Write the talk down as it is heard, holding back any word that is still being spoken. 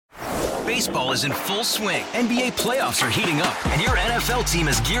Baseball is in full swing. NBA playoffs are heating up, and your NFL team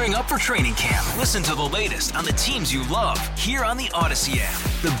is gearing up for training camp. Listen to the latest on the teams you love here on the Odyssey app.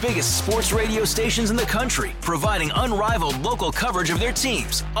 The biggest sports radio stations in the country, providing unrivaled local coverage of their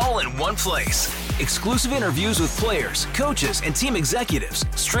teams, all in one place. Exclusive interviews with players, coaches, and team executives,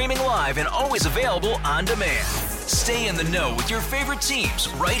 streaming live and always available on demand. Stay in the know with your favorite teams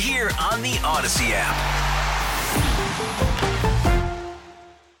right here on the Odyssey app.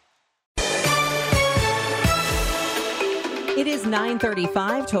 It is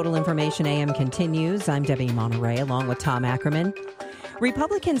 9:35. Total Information AM continues. I'm Debbie Monterey along with Tom Ackerman.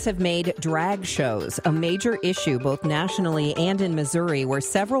 Republicans have made drag shows a major issue both nationally and in Missouri, where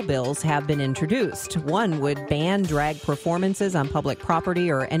several bills have been introduced. One would ban drag performances on public property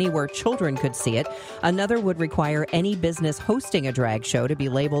or anywhere children could see it. Another would require any business hosting a drag show to be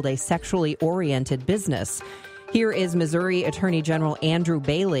labeled a sexually oriented business. Here is Missouri Attorney General Andrew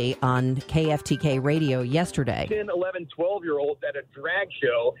Bailey on KFTK Radio yesterday. 10, 11, 12-year-olds at a drag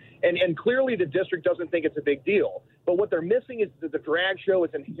show, and clearly the district doesn't think it's a big deal. But what they're missing is that the drag show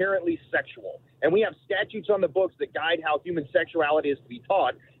is inherently sexual. And we have statutes on the books that guide how human sexuality is to be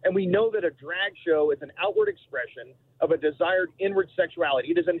taught. And we know that a drag show is an outward expression of a desired inward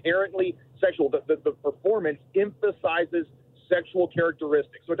sexuality. It is inherently sexual. The performance emphasizes sexual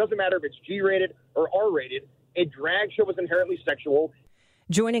characteristics. So it doesn't matter if it's G-rated or R-rated. A drag show is inherently sexual.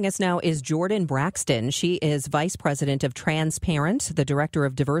 Joining us now is Jordan Braxton. She is Vice President of Transparent, the Director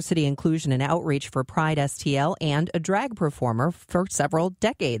of Diversity, Inclusion, and Outreach for Pride STL, and a drag performer for several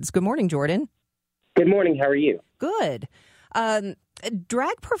decades. Good morning, Jordan. Good morning. How are you? Good.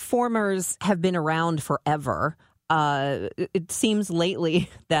 Drag performers have been around forever. It seems lately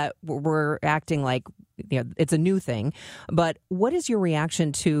that we're acting like it's a new thing. But what is your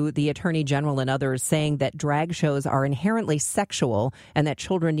reaction to the Attorney General and others saying that drag shows are inherently sexual and that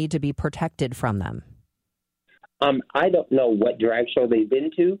children need to be protected from them? I don't know what drag show they've been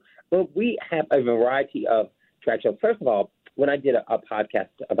to, but we have a variety of drag shows. First of all, when I did a podcast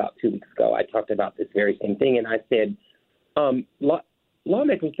about 2 weeks ago, I talked about this very same thing, and I said,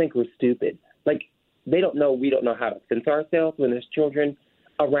 lawmakers think we're stupid. Like, we don't know how to censor ourselves when there's children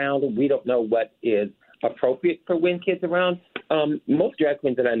around. We don't know what is appropriate for when kids around. Most drag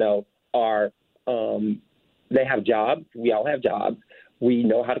queens that I know are, they have jobs. We all have jobs. We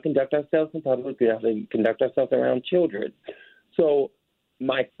know how to conduct ourselves in public. We know how to conduct ourselves around children. So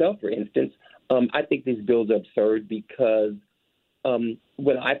myself, for instance, I think these bills are absurd because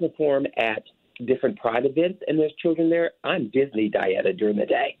when I perform at different Pride events and there's children there, I'm Disney Dieta during the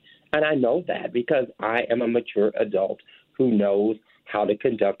day. And I know that because I am a mature adult who knows how to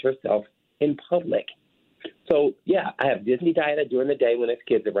conduct herself in public. So, yeah, I have Disney Dieta during the day when there's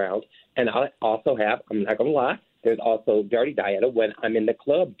kids around. And I also have, I'm not going to lie, there's also Dirty Dieta when I'm in the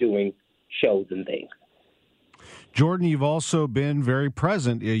club doing shows and things. Jordan, you've also been very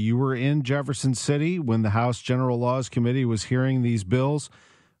present. You were in Jefferson City when the House General Laws Committee was hearing these bills.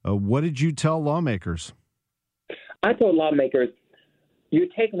 What did you tell lawmakers? I told lawmakers, you're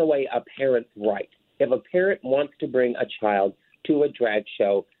taking away a parent's right. If a parent wants to bring a child to a drag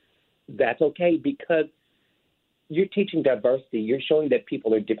show, that's okay because you're teaching diversity. You're showing that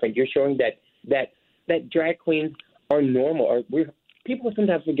people are different. You're showing that drag queens are normal. Or people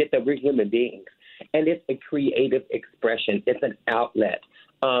sometimes forget that we're human beings, and it's a creative expression. It's an outlet.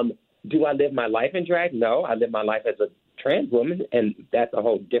 Do I live my life in drag? No, I live my life as a trans woman, and that's a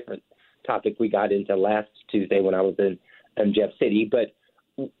whole different topic we got into last Tuesday when I was in Jeff City. But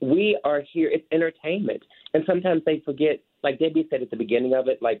we are here. It's entertainment. And sometimes they forget, like Debbie said at the beginning of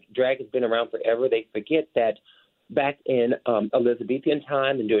it, like drag has been around forever. They forget that back in Elizabethan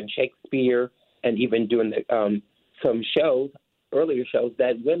time and during Shakespeare and even doing some shows, earlier shows,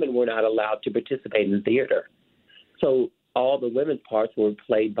 that women were not allowed to participate in theater. So all the women's parts were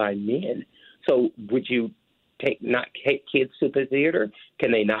played by men. So would you not take kids to the theater?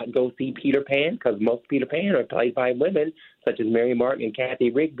 Can they not go see Peter Pan? Because most Peter Pan are played by women, such as Mary Martin and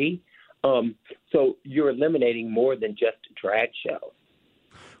Kathy Rigby. So you're eliminating more than just drag shows.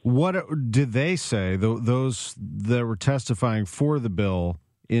 What did they say, those that were testifying for the bill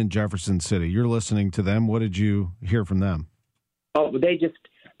in Jefferson City? You're listening to them. What did you hear from them? Oh, they just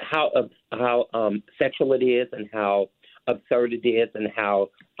how sexual it is and how absurd it is and how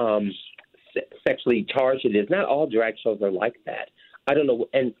sexually charged it is. Not all drag shows are like that. I don't know.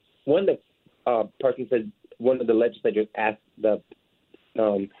 And one of the person said, one of the legislators asked the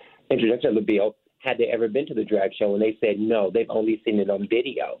introduction of the bill, had they ever been to the drag show? And they said no, they've only seen it on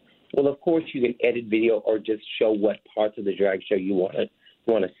video. Well, of course you can edit video or just show what parts of the drag show you want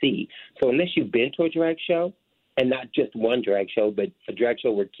to see. So unless you've been to a drag show, and not just one drag show, but a drag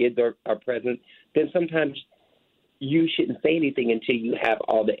show where kids are present, then sometimes you shouldn't say anything until you have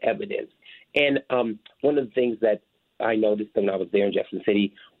all the evidence. And one of the things that I noticed when I was there in Jefferson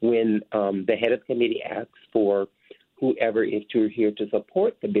City, when the head of the committee asked for whoever is here to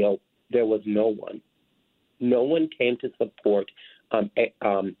support the bill, there was no one. No one came to support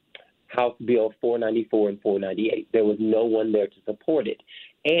House Bill 494 and 498. There was no one there to support it.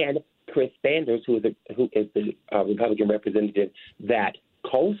 And Chris Sanders, who is the Republican representative that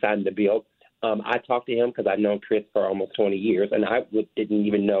co-signed the bill, I talked to him because I've known Chris for almost 20 years, and I didn't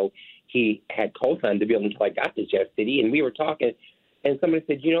even know he had co-signed the bill until I got to Jeff City. And we were talking, and somebody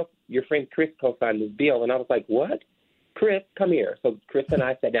said, your friend Chris co-signed this bill. And I was like, what? Chris, come here. So Chris and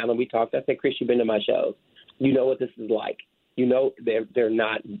I sat down and we talked. I said, Chris, you've been to my shows. You know what this is like. They're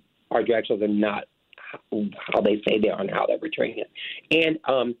not, our drag shows are not how they say they are and how they're portraying it.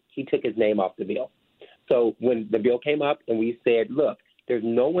 And he took his name off the bill. So when the bill came up and we said, look, there's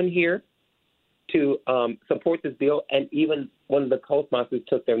no one here to support this bill, and even one of the co-sponsors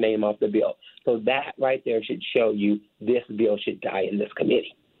took their name off the bill. So that right there should show you this bill should die in this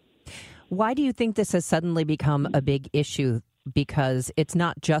committee. Why do you think this has suddenly become a big issue? Because it's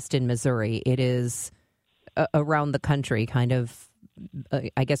not just in Missouri. It is around the country, kind of,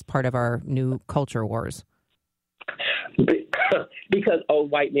 I guess, part of our new culture wars. Because old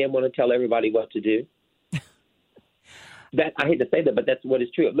white men want to tell everybody what to do. That I hate to say that, but that's what is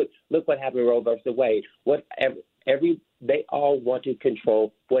true. Look what happened in Roe versus Wade. They all want to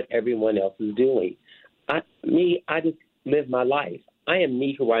control what everyone else is doing. I just live my life. I am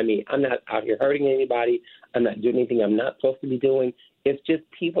me who I am. I'm not out here hurting anybody. I'm not doing anything I'm not supposed to be doing. It's just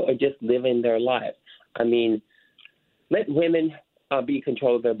people are just living their lives. I mean, let women be in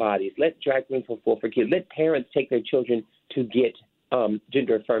control of their bodies. Let drag queens fulfill for kids. Let parents take their children to get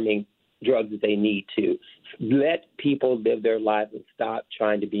gender-affirming drugs that they need to. Let people live their lives and stop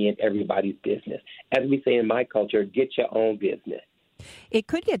trying to be in everybody's business. As we say in my culture, get your own business. It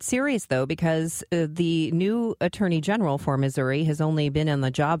could get serious, though, because the new attorney general for Missouri has only been on the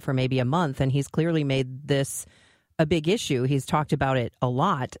job for maybe a month, and he's clearly made this a big issue. He's talked about it a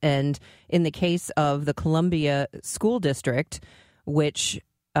lot. And in the case of the Columbia School District, which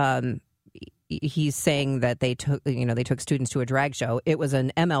he's saying that they took students to a drag show. It was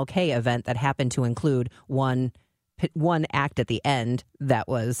an MLK event that happened to include one act at the end that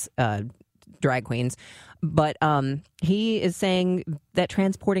was drag queens. But he is saying that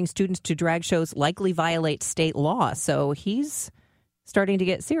transporting students to drag shows likely violates state law. So he's starting to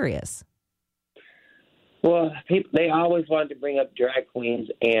get serious. Well, they always wanted to bring up drag queens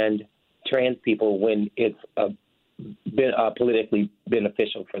and trans people when it's politically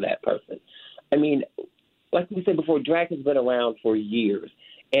beneficial for that person. I mean, like we said before, drag has been around for years.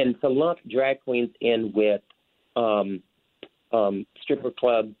 And to lump drag queens in with stripper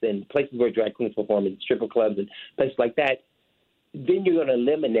clubs and places where drag queens perform in stripper clubs and places like that, then you're going to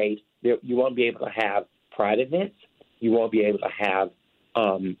eliminate, you won't be able to have pride events. You won't be able to have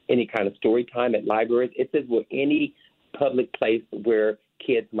any kind of story time at libraries. It says, well, any public place where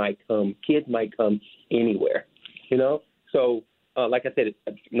kids might come anywhere, So, like I said,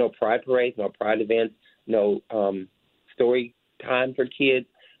 no pride parades, no pride events, no story time for kids.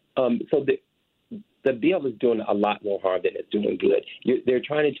 So the bill is doing a lot more harm than it's doing good. They're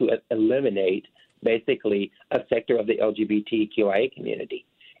trying to eliminate, basically, a sector of the LGBTQIA community.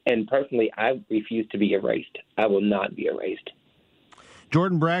 And personally, I refuse to be erased. I will not be erased.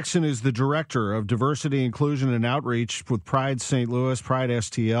 Jordan Braxton is the Director of Diversity, Inclusion, and Outreach with Pride St. Louis, Pride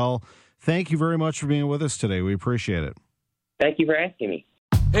STL. Thank you very much for being with us today. We appreciate it. Thank you for asking me.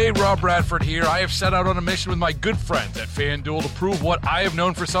 Hey, Rob Bradford here. I have set out on a mission with my good friends at FanDuel to prove what I have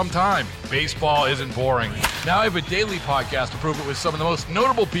known for some time. Baseball isn't boring. Now I have a daily podcast to prove it with some of the most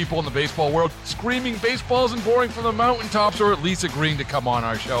notable people in the baseball world, screaming baseball isn't boring from the mountaintops, or at least agreeing to come on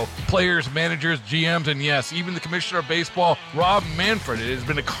our show. Players, managers, GMs, and yes, even the commissioner of baseball, Rob Manfred. It has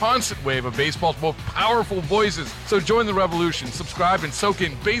been a constant wave of baseball's most powerful voices. So join the revolution. Subscribe and soak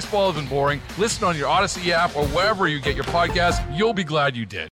in Baseball Isn't Boring. Listen on your Odyssey app or wherever you get your podcasts. You'll be glad you did.